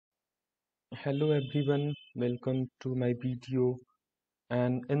Hello everyone, welcome to my video,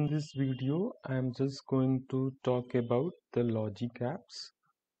 and in this video I am just going to talk about the logic apps.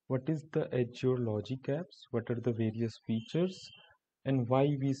 What is the Azure logic apps? What are the various features and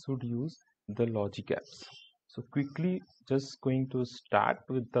why we should use the logic apps? So quickly just going to start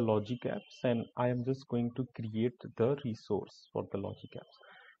with the logic apps, and I am just going to create the resource for the logic apps.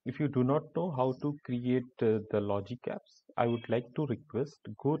 If you do not know how to create the logic apps, I would like to request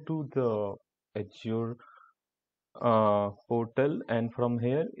go to the Azure portal, and from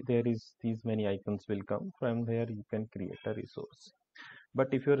here there is these many icons will come. From there you can create a resource.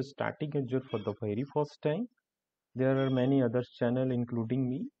 But if you are starting Azure for the very first time, there are many other channel including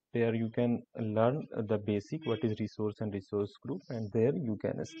me where you can learn the basic what is resource and resource group, and there you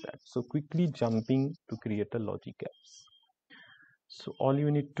can start. So quickly jumping to create a logic apps. So all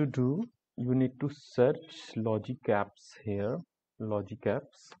you need to do, you need to search logic apps here, logic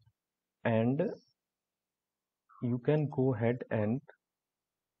apps, and you can go ahead and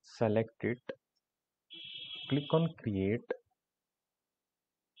select it, click on create.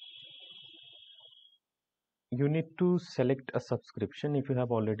 You need to select a subscription. If you have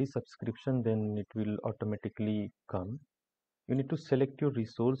already subscription, then it will automatically come. You need to select your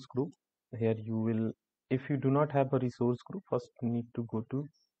resource group. Here you will, if you do not have a resource group, first you need to go to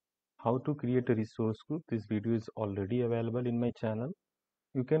how to create a resource group. This video is already available in my channel.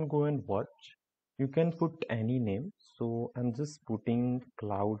 You can go and watch. You can put any name. So I'm just putting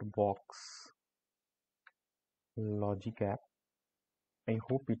Cloudbox logic app. I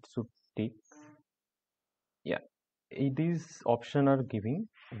hope it should take. Yeah, these option are giving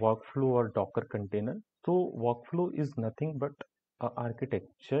workflow or Docker container. So workflow is nothing but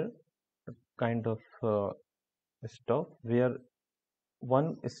architecture kind of stuff where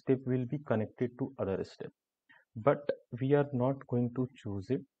one step will be connected to other step. But we are not going to choose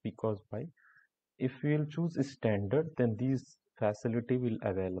it because why? If we will choose standard, then these facility will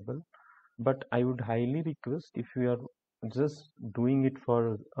available. But I would highly request, if you are just doing it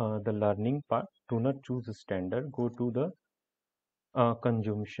for the learning part, do not choose standard, go to the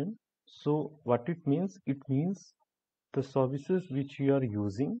consumption. So what it means? It means the services which you are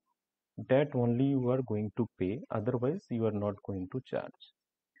using, that only you are going to pay, otherwise you are not going to charge.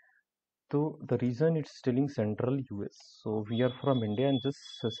 So the reason it's telling central US, so we are from India, and just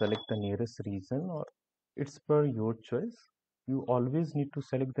select the nearest region, or it's per your choice. You always need to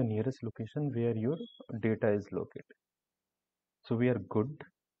select the nearest location where your data is located. So we are good,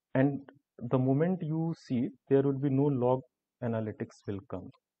 and the moment you see it, there will be no log analytics will come.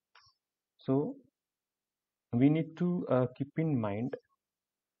 So we need to keep in mind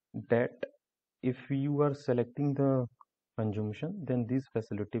that if you are selecting the consumption, then this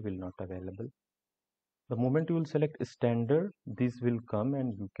facility will not available. The moment you will select standard, this will come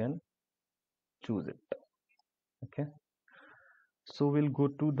and you can choose it. Okay, so we'll go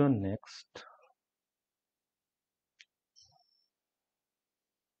to the next.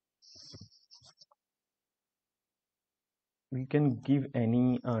 We can give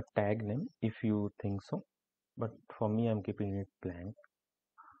any tag name if you think so, but for me I'm keeping it blank.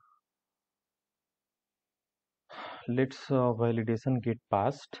 Let's validation get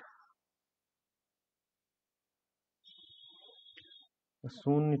passed.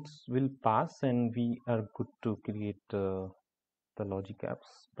 Soon it will pass and we are good to create the logic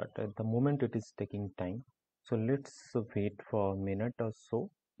apps, but at the moment it is taking time. So let's wait for a minute or so.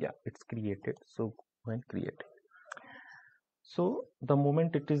 Yeah, it's created, so go and create. So the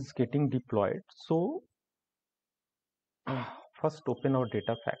moment it is getting deployed, so first open our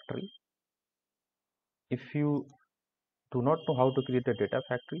data factory. If you do not know how to create a data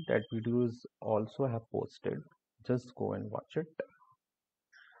factory, that videos also have posted, just go and watch it.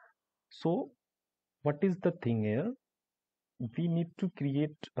 So what is the thing here? We need to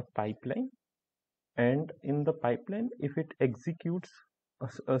create a pipeline, and in the pipeline, if it executes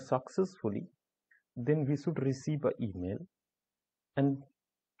successfully, then we should receive an email. And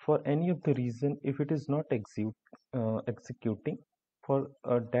for any of the reason, if it is not executing, for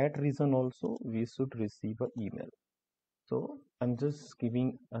that reason also we should receive an email. So I'm just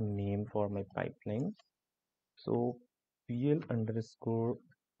giving a name for my pipeline. So pl underscore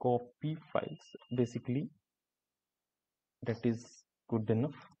copy files, basically that is good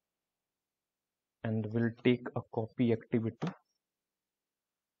enough, and we'll take a copy activity.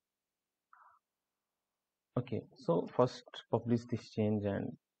 Okay, so first publish this change,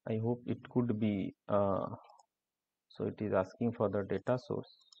 and I hope it could be so it is asking for the data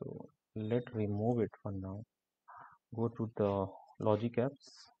source, so let remove it for now. Go to the logic apps,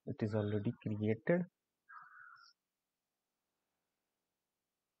 it is already created.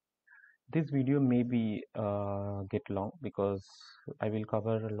 This video may be get long because I will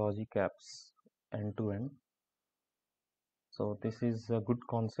cover logic apps end to end. So this is a good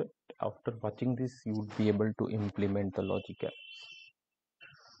concept. After watching this, you would be able to implement the logic app.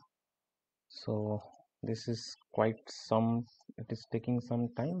 So this is quite some, it is taking some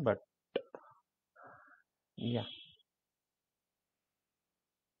time, but yeah,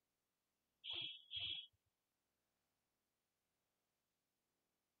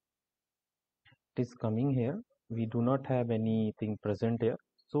 it is coming here. We do not have anything present here.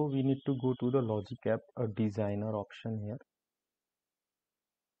 So we need to go to the logic app, a designer option here.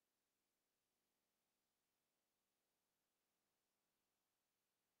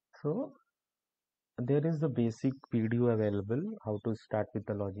 So there is the basic video available how to start with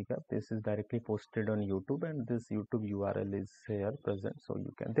the logic app. This is directly posted on YouTube, and this YouTube URL is here present, so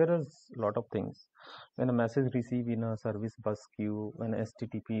you can, there is a lot of things. When a message received in a service bus queue, when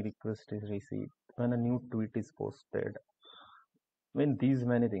HTTP request is received, when a new tweet is posted, when these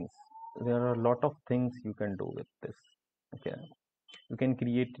many things, there are a lot of things you can do with this. Okay, you can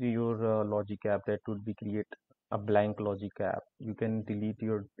create your logic app. That would be create a blank logic app. You can delete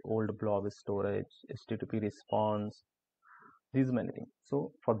your old blob storage, HTTP response, these many things.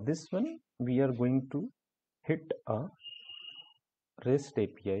 So for this one, we are going to hit a REST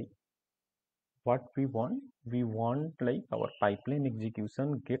API. What we want like our pipeline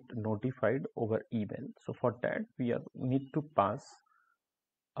execution get notified over email. So for that, we are need to pass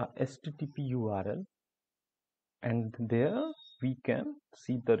a HTTP URL, and there we can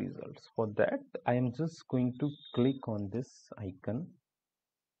see the results. For that, I am just going to click on this icon.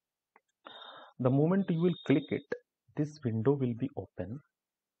 The moment you will click it, this window will be open.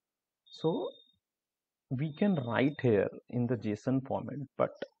 So we can write here in the JSON format,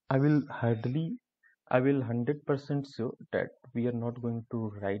 but I will 100% sure that we are not going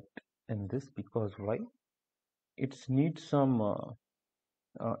to write in this. Because why? It needs some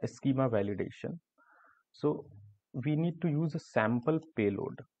schema validation. So we need to use a sample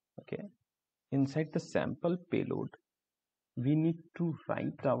payload. Okay, inside the sample payload, we need to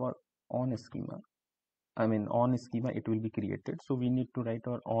write our own schema. I mean, on schema it will be created. So we need to write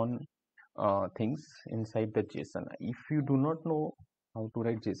our own things inside the JSON. If you do not know how to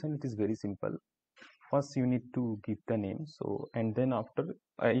write JSON, it is very simple. First, you need to give the name. So, and then after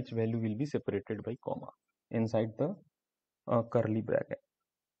each value will be separated by comma inside the curly bracket.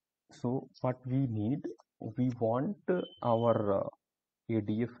 So, what we need, we want our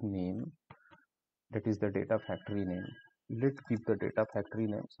ADF name, that is the data factory name. Let's give the data factory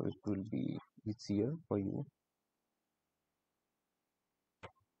name so it will be easier for you.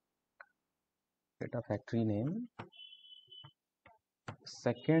 Data factory name.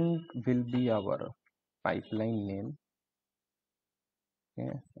 Second will be our pipeline name.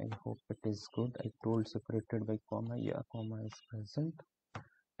 Okay, I hope it is good. I told separated by comma. Yeah, comma is present.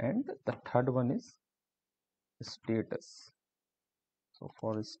 And the third one is status. So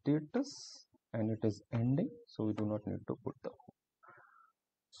for status, and it is ending, so we do not need to put the.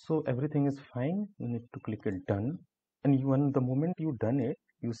 So everything is fine. You need to click it done, and even the moment you done it,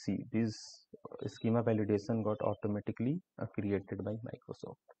 you see this schema validation got automatically created by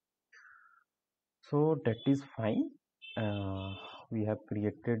Microsoft. So that is fine. We have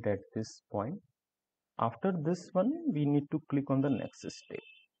created at this point. After this one, we need to click on the next step.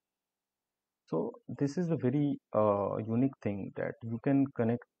 So this is a very unique thing that you can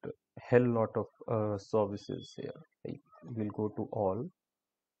connect hell lot of services here. Like you will go to all,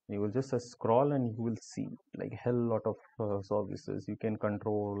 you will just scroll and you will see like hell lot of services. You can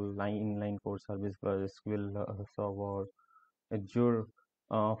control inline core service bus, SQL server, Azure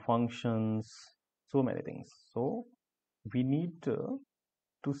functions, so many things. So we need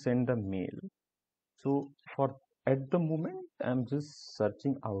to send a mail. So for at the moment, I'm just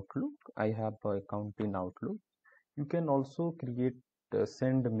searching Outlook. I have an account in Outlook. You can also create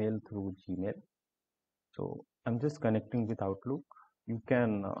send mail through Gmail. So I'm just connecting with Outlook. You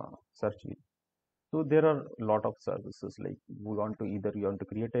can search it. So there are a lot of services like we want to either you want to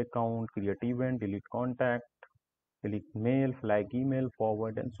create an account, create event, delete contact, delete mail, flag email,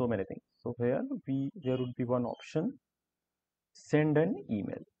 forward, and so many things. So here there would be one option, send an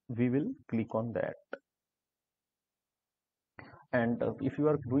email. We will click on that. And if you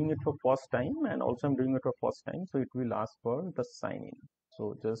are doing it for first time, and also I'm doing it for first time, so it will ask for the sign in.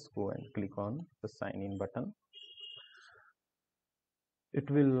 So just go and click on the sign in button.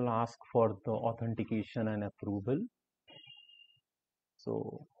 It will ask for the authentication and approval.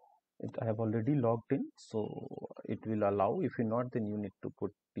 So I have already logged in, so it will allow. If you not, then you need to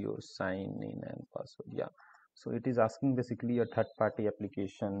put your sign in and password. Yeah, So it is asking basically a third party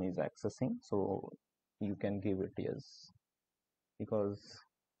application is accessing, so you can give it yes, because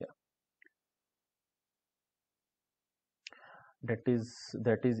yeah, that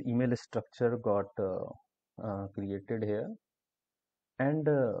is email structure got created here, and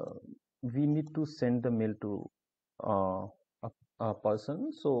we need to send the mail to uh, a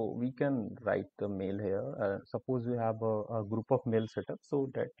person, so we can write the mail here. Suppose you have a group of mail setup, so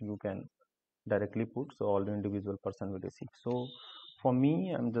that you can directly put, so all the individual person will receive. So for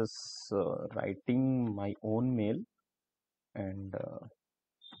me, I'm just writing my own mail, and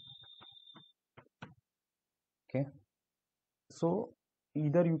okay, so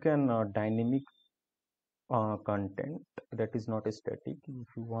either you can dynamic content that is not static.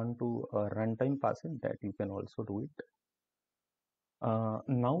 If you want to runtime pass it, that you can also do it.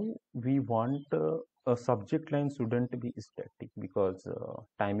 Now we want a subject line shouldn't be static, because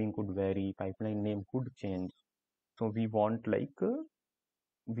timing could vary, pipeline name could change. So we want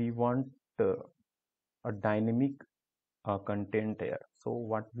uh, a dynamic content here. So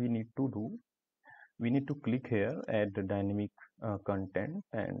what we need to do, we need to click here, add the dynamic content,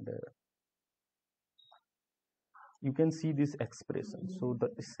 and you can see this expression. So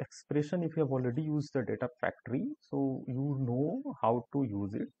this expression, if you have already used the data factory, so you know how to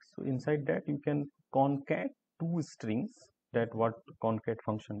use it. So inside that you can concat two strings, that what concat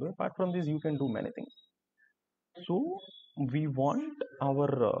function do. Apart from this, you can do many things. So we want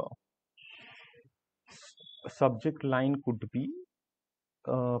our subject line could be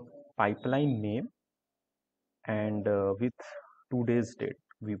pipeline name, and with today's date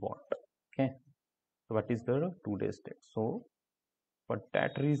we want. Okay, so what is the today's date? So for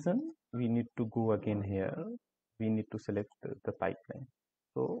that reason, we need to go again here. We need to select the pipeline.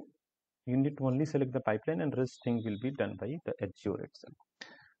 So you need to only select the pipeline, and rest thing will be done by the Azure itself.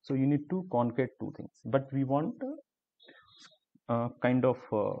 So you need to concat two things, but we want kind of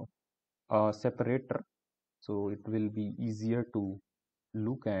separator, so it will be easier to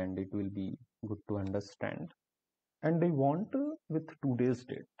look and it will be good to understand. And I want with today's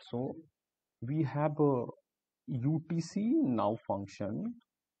date. So we have a UTC now function.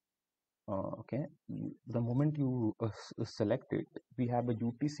 Okay, the moment you select it, we have a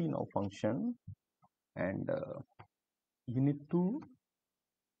UTC now function, and you need to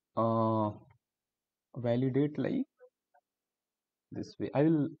uh, validate like this way. I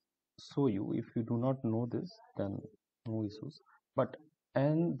will show you. If you do not know this, then no issues. But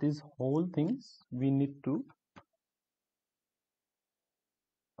and these whole things we need to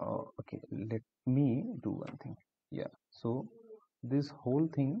okay, let me do one thing. Yeah, so this whole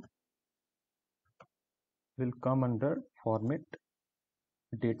thing will come under format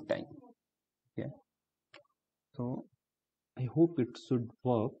date time. Yeah, so I hope it should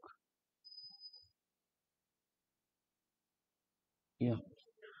work. Yeah,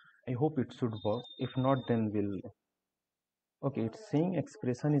 I hope it should work. If not, then we'll. Okay, it's saying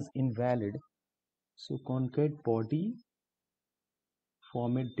expression is invalid. So concat body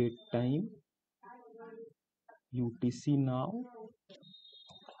format date time UTC now,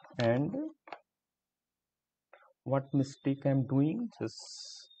 and what mistake I'm doing,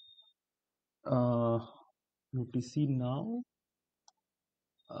 just UTC now,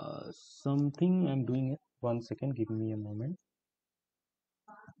 something I'm doing it. 1 second, give me a moment.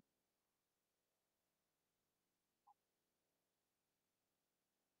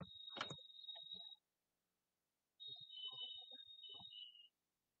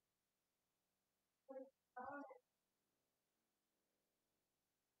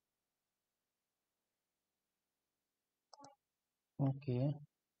 Okay,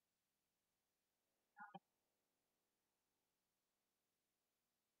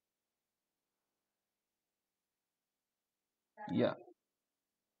 yeah,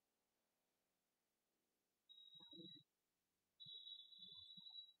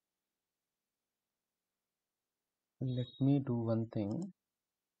 let me do one thing.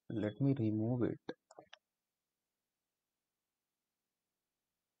 Let me remove it.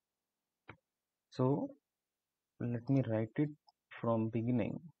 So let me write it from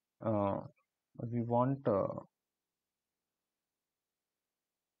beginning. uh, we want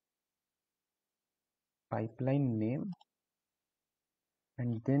pipeline name,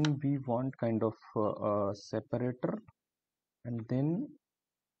 and then we want kind of separator, and then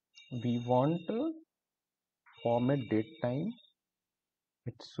we want format date time.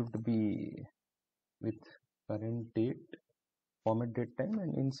 It should be with current date, format date time,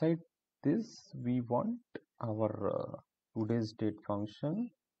 and inside this we want our today's date function,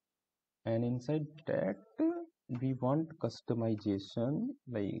 and inside that we want customization,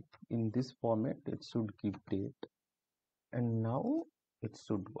 like in this format it should give date, and now it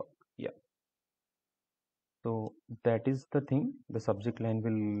should work. Yeah, so that is the thing. The subject line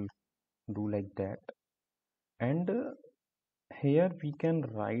will do like that, and here we can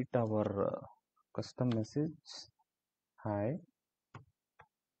write our custom message. Hi,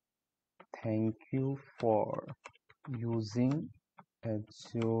 thank you for using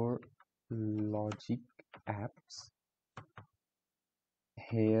Azure Logic apps.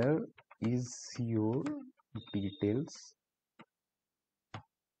 Here is your details.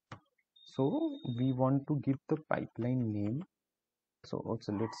 So we want to give the pipeline name. So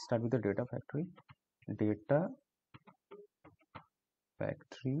let's start with the data factory. Data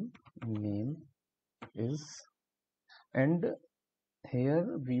factory name is, and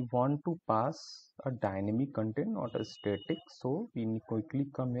here we want to pass a dynamic content, not a static. So we quickly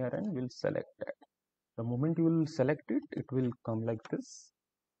come here and we'll select that. The moment you will select it, it will come like this.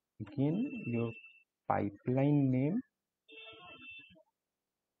 Again, your pipeline name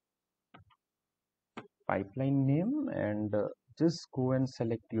and just go and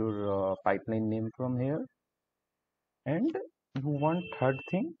select your pipeline name from here, and you want third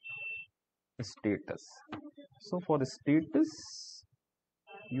thing, status. So for the status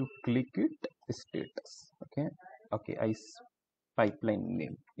you click it, status. Okay, pipeline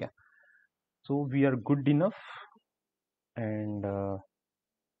name. Yeah, so we are good enough, and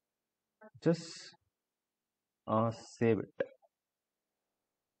just save it.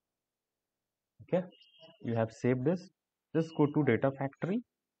 Okay, you have saved this. Just go to data factory,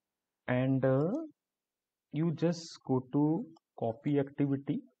 and you just go to copy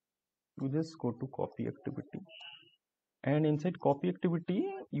activity. And inside copy activity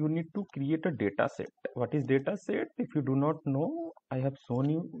you need to create a data set. What is data set? If you do not know, I have shown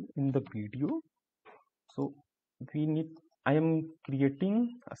you in the video. So I am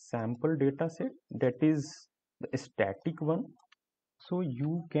creating a sample data set, that is the static one. So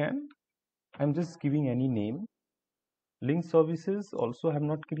I'm just giving any name. Link services also have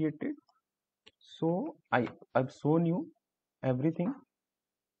not created, so I've shown you everything.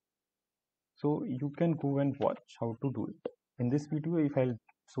 So you can go and watch how to do it in this video. If I'll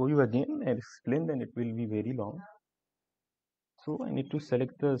show you again and explain, then it will be very long. So I need to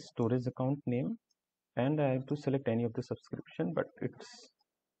select the storage account name, and I have to select any of the subscription, but it's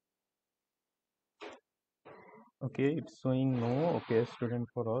okay, it's showing no. Okay, student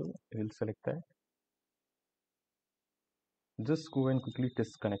for all, I will select that. Just go and quickly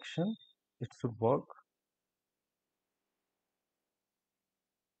test connection. It should work.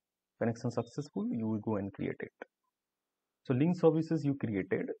 Connection successful, you will go and create it. So link services you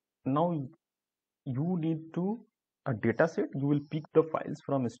created. Now you need to a data set. You will pick the files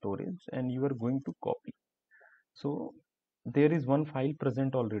from storage and you are going to copy. So there is one file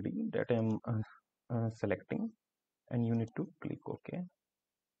present already that I am selecting, and you need to click OK.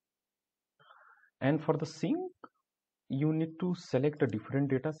 And for the sync, you need to select a different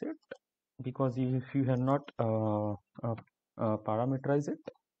data set, because if you have not parameterize it,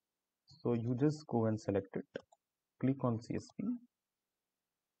 so you just go and select it, click on CSV.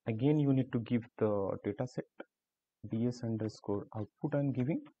 Again you need to give the data set ds underscore output I'm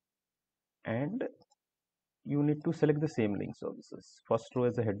giving, and you need to select the same link services. First row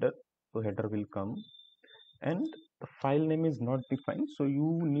as a header, so header will come, and the file name is not defined, so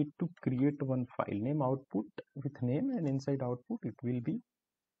you need to create one file name, output with name, and inside output it will be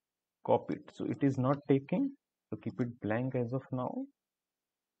copied. So it is not taking, so keep it blank as of now,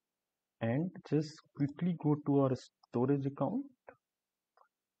 and just quickly go to our storage account.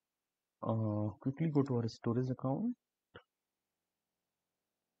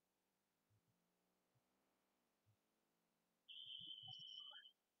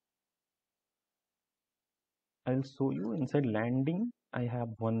 I'll show you. Inside landing I have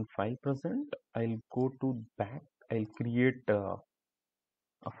one file present. I'll go to back. I'll create a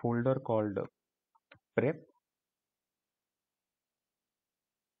folder called prep.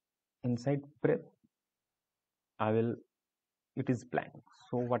 Inside prep it is blank.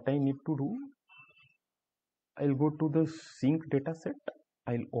 So what I need to do, I'll go to the sync dataset.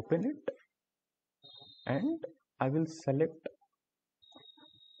 I'll open it, and I will select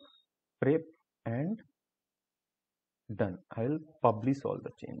prep and done. I'll publish all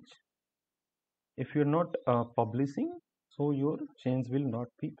the change. If you're not publishing, so your change will not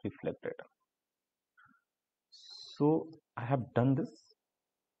be reflected. So I have done this,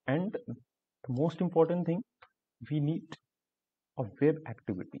 and the most important thing, we need a web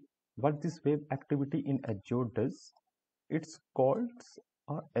activity. What this web activity in Azure does, it's called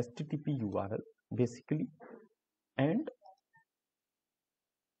a HTTP URL. Basically and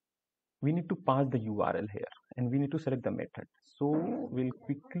we need to pass the URL here, and we need to select the method. So we'll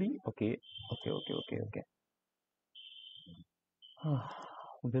quickly, okay.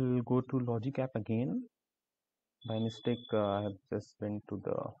 We'll go to Logic app again. By mistake, I have just went to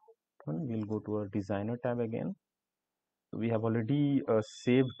the one. We'll go to our designer tab again. We have already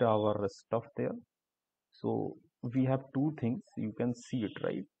saved our stuff there. So we have two things. You can see it,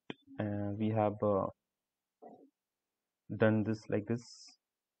 right? We have done this like this.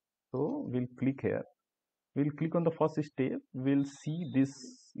 So we'll click here. We'll click on the first step. We'll see this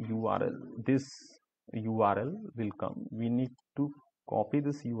URL. This URL will come. We need to copy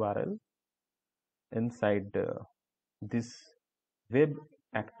this URL inside this web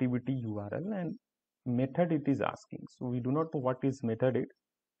activity URL, and method it is asking. So we do not know what is method it.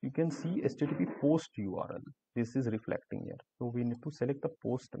 You can see HTTP post URL. This is reflecting here. So we need to select the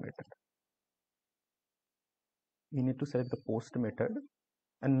post method. We need to select the post method,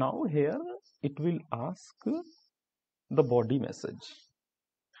 and now here it will ask the body message.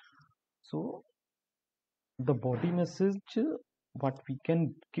 So the body message, what we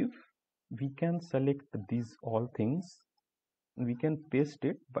can give, we can select these all things, we can paste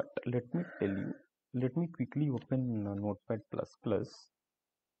it, but let me tell you, let me quickly open Notepad++.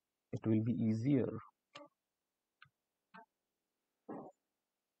 It will be easier.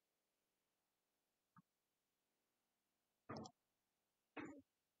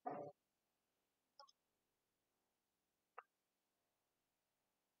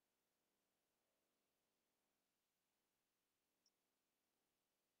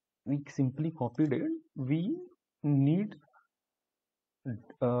 We simply copied it. We need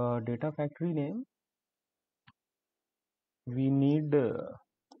data factory name. We need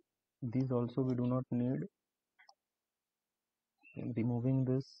these also we do not need. Removing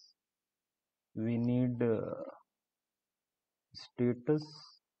this, we need status,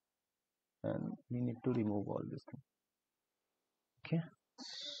 and we need to remove all this thing. Okay,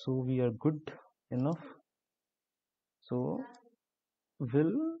 so we are good enough. So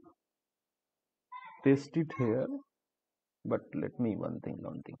we'll paste it here, but let me one thing.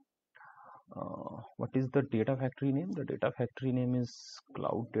 What is the data factory name? The data factory name is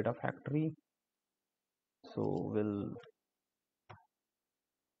Cloud Data Factory. So we'll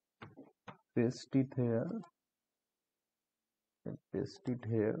paste it here,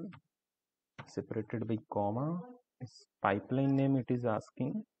 separated by comma. Its pipeline name it is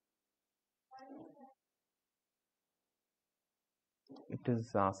asking. It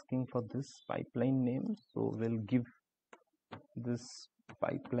is asking for this pipeline name, so we'll give this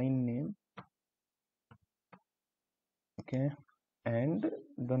pipeline name. Okay, and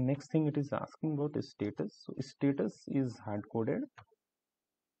the next thing it is asking about is status. So status is hard coded,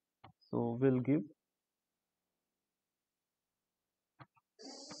 so we'll give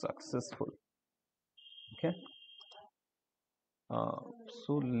successful. Okay,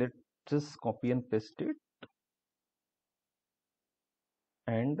 so let's just copy and paste it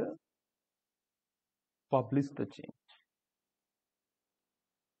and publish the change.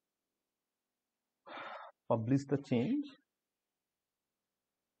 Publish the change.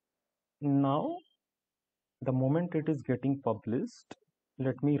 Now the moment it is getting published,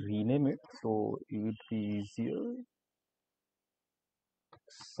 let me rename it so it would be easier.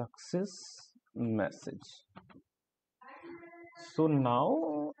 Success message. So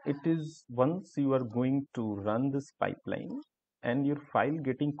now it is, once you are going to run this pipeline and your file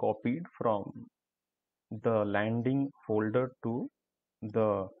getting copied from the landing folder to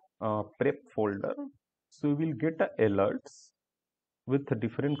the prep folder, so you will get alerts with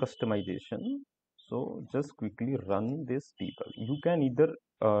different customization. So just quickly run this debug. You can either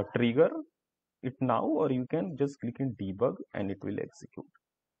trigger it now, or you can just click in debug and it will execute.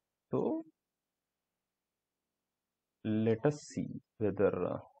 So let us see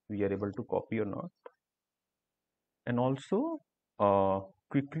whether we are able to copy or not. And also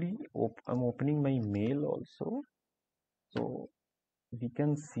quickly I'm opening my mail also, so we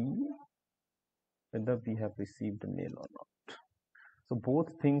can see whether we have received the mail or not. So both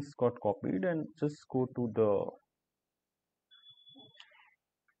things got copied, and just go to the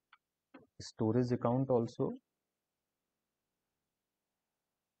storage account also.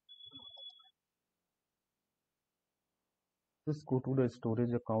 Just go to the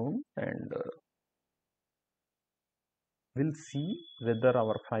storage account and we'll see whether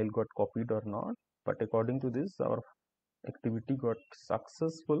our file got copied or not. But according to this, our activity got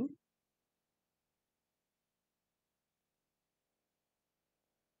successful.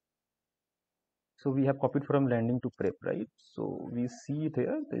 So we have copied from landing to prep, right? So we see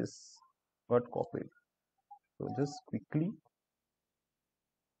there this got copied. So just quickly,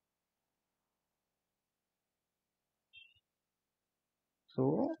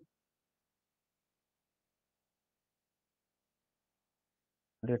 so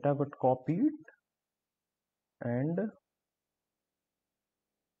data got copied, and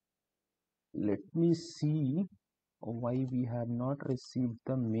let me see why we have not received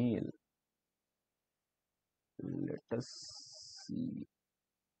the mail. Let us see.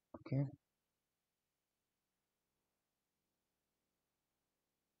 Okay.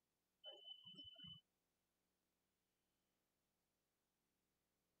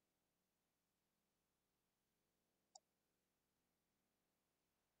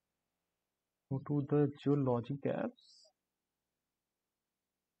 Go to the geologic apps.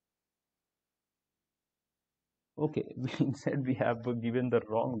 Okay, we said we have given the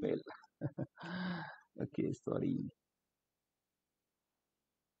wrong mail. Okay, sorry.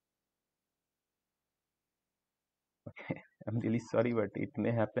 Okay, I'm really sorry, but it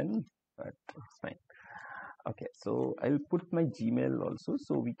may happen, but it's fine. Okay, so I'll put my Gmail also,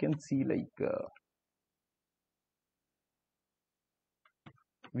 so we can see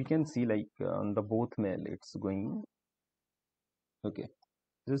on the both mail it's going. Okay,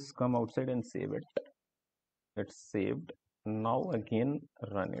 just come outside and save it. It's saved. Now again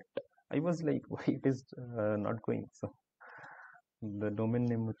run it. I was like, why it is not going? So the domain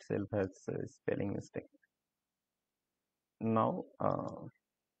name itself has a spelling mistake. Now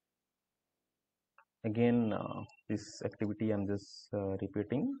again this activity I'm just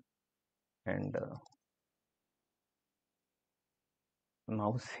repeating, and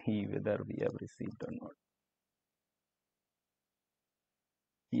now see whether we have received or not.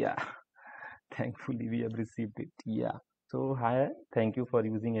 Yeah, thankfully we have received it. Yeah. So hi, thank you for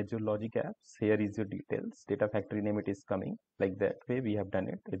using Azure Logic Apps. Here is your details. Data Factory name, it is coming like that way we have done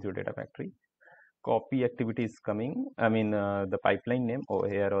it. Azure Data Factory. Copy activity is coming. I mean the pipeline name. Oh,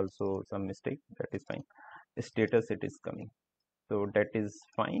 here also some mistake. That is fine. Status it is coming. So that is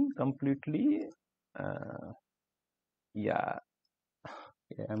fine completely. Uh, yeah,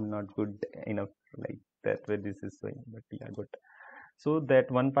 yeah, I'm not good enough like that way this is showing, but yeah, good. So that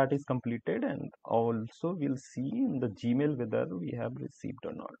one part is completed, and also we'll see in the Gmail whether we have received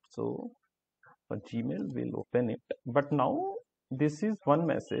or not. So for Gmail we'll open it, but now this is one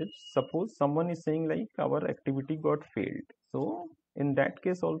message. Suppose someone is saying like our activity got failed, so in that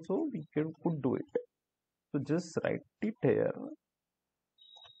case also we could do it. So just write it here,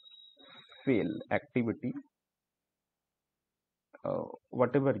 fail activity,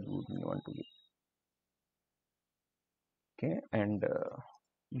 whatever you want to give. Okay, and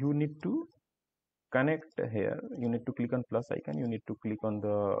you need to connect here. You need to click on plus icon. You need to click on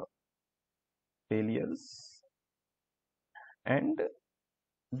the failures, and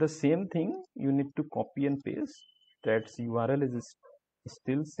the same thing you need to copy and paste. That's URL is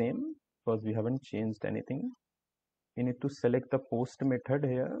still same because we haven't changed anything. You need to select the post method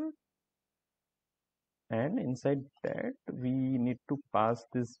here, and inside that we need to pass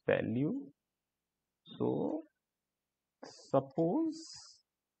this value. So suppose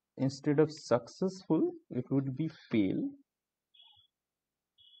instead of successful it would be fail.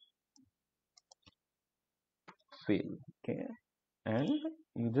 Okay, and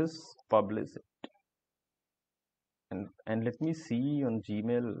you just publish it, and let me see on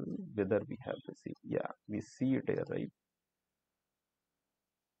Gmail whether we have received. Yeah, we see it here, right?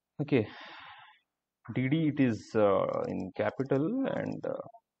 Okay, DD it is in capital, and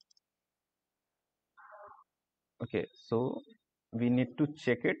okay, so we need to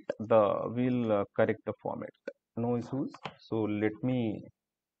check it. We'll correct the format. No issues. So let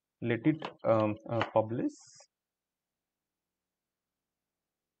it publish.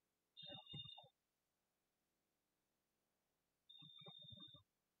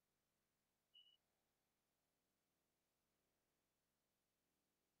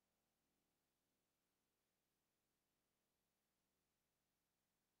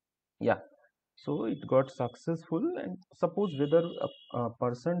 Yeah, so it got successful, and suppose whether a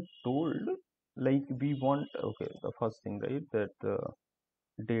person told like we want, okay, the first thing, right, that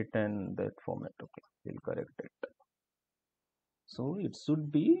date and that format. Okay, we'll correct it. So it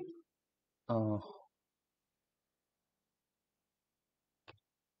should be uh,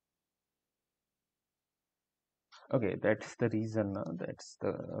 okay, that's the reason. That's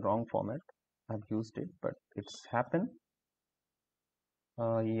the wrong format. I've used it, but it's happened.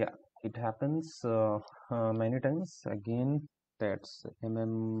 Yeah, it happens many times. Again, that's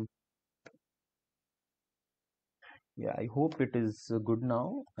Yeah, I hope it is good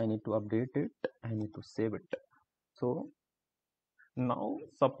now. I need to update it. I need to save it. So now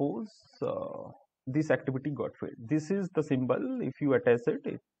suppose this activity got failed. This is the symbol. If you attach it,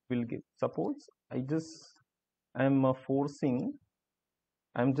 it will give. Suppose I'm forcing,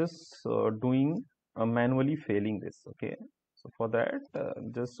 I'm just doing manually failing this. Okay, so for that,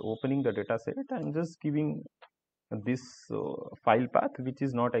 just opening the data set, I'm just giving this file path which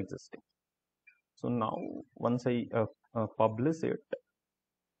is not existing. So now once I publish it,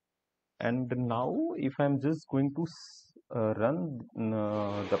 and now if I'm just going to run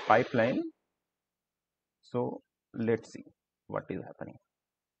the pipeline, so let's see what is happening.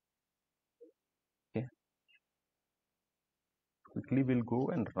 Okay, quickly we'll go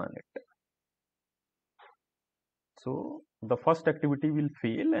and run it. So the first activity will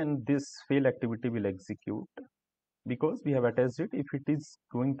fail and this fail activity will execute because we have attached it. If it is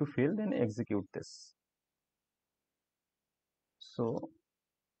going to fail, then execute this. So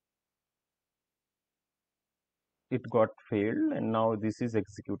it got failed and now this is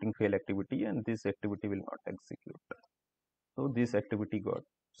executing fail activity and this activity will not execute. So this activity got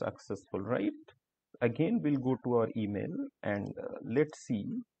successful, right? Again, we'll go to our email and let's see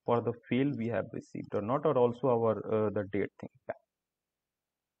for the fail we have received or not, or also our the date thing.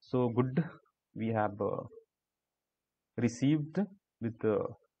 So good, we have received with the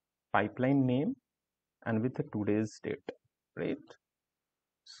pipeline name and with the today's date, right?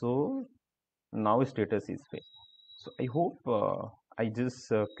 So now status is fail. So I hope I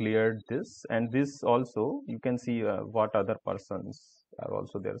just cleared this, and this also you can see what other persons are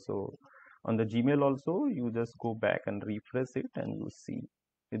also there. So on the Gmail also you just go back and refresh it and you see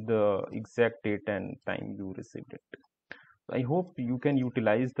with the exact date and time you received it. So I hope you can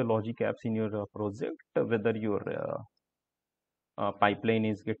utilize the logic apps in your project, whether your pipeline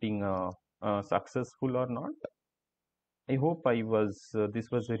is getting successful or not. I hope I was this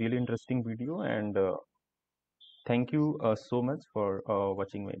was a really interesting video, and thank you so much for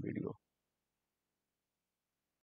watching my video.